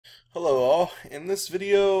y'all. In this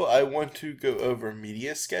video I want to go over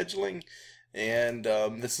media scheduling, and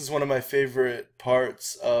this is one of my favorite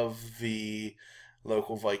parts of the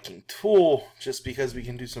Local Viking tool just because we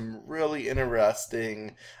can do some really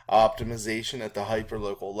interesting optimization at the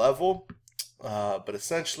hyperlocal level. But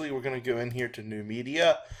essentially we're going to go in here to new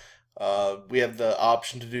media. We have the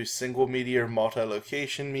option to do single media or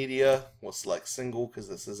multi-location media. We'll select single because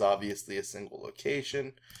this is obviously a single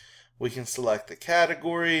location. We can select the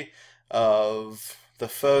category of the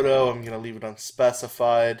photo. I'm going to leave it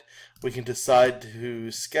unspecified. We can decide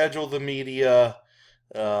to schedule the media.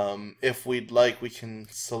 If we'd like, we can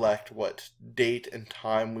select what date and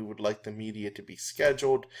time we would like the media to be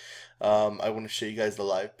scheduled. I want to show you guys the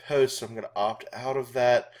live post, so I'm going to opt out of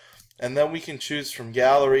that. And then we can choose from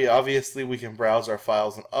gallery. Obviously, we can browse our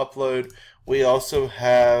files and upload. We also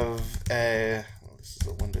have this is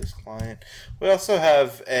a Windows client. We also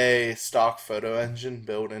have a stock photo engine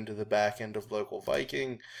built into the back end of Local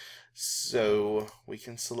Viking. So we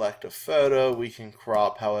can select a photo, we can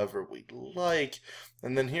crop however we'd like.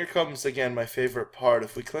 And then here comes again my favorite part.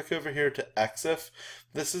 If we click over here to EXIF,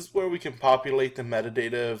 this is where we can populate the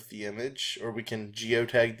metadata of the image, or we can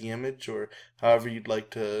geotag the image, or however you'd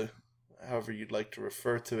like to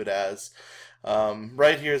refer to it as.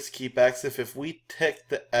 Right here is keep EXIF. If we tick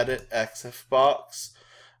the edit EXIF box,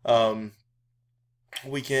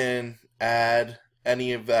 we can add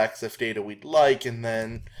any of the EXIF data we'd like, and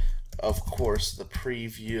then of course the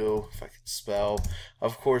preview, if I could spell,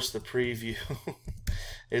 of course the preview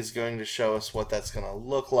is going to show us what that's going to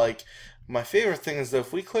look like. My favorite thing is that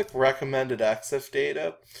if we click recommended EXIF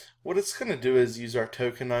data, what it's going to do is use our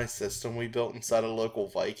tokenized system we built inside of Local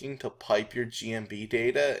Viking to pipe your GMB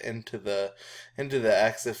data into the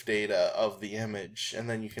EXIF data of the image, and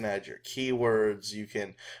then you can add your keywords, you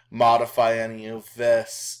can modify any of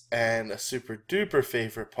this, and a super duper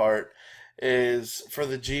favorite part is for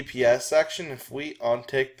the GPS section. If we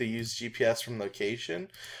untick the use GPS from location,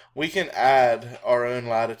 we can add our own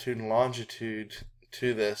latitude and longitude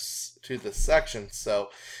to this section. So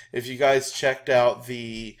if you guys checked out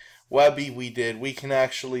the Webby we did, we can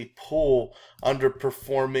actually pull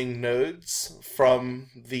underperforming nodes from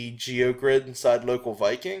the GeoGrid inside Local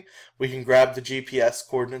Viking. We can grab the GPS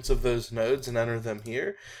coordinates of those nodes and enter them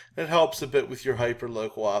here. It helps a bit with your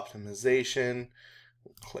hyperlocal optimization.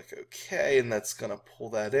 Click OK, and that's going to pull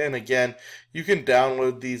that in. Again, you can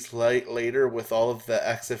download these later with all of the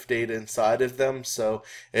EXIF data inside of them, so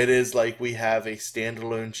it is like we have a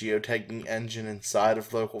standalone geotagging engine inside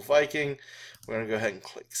of Local Viking. We're going to go ahead and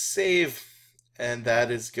click Save, and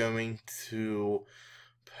that is going to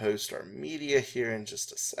post our media here in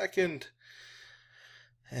just a second.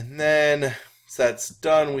 And then once that's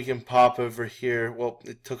done, we can pop over here. Well,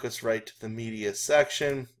 it took us right to the media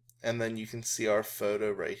section. And then you can see our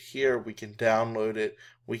photo right here. We can download it,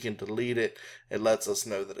 we can delete it. It lets us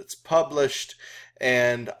know that it's published.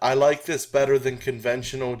 And I like this better than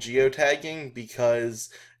conventional geotagging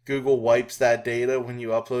because Google wipes that data when you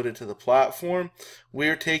upload it to the platform.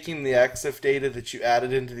 We're taking the EXIF data that you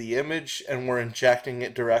added into the image and we're injecting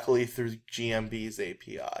it directly through GMB's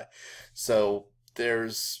API. So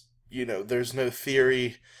there's no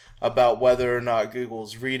theory about whether or not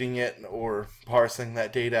Google's reading it or parsing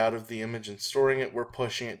that data out of the image and storing it. We're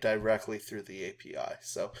pushing it directly through the API.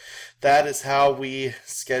 So that is how we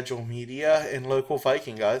schedule media in Local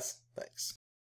Viking, guys. Thanks.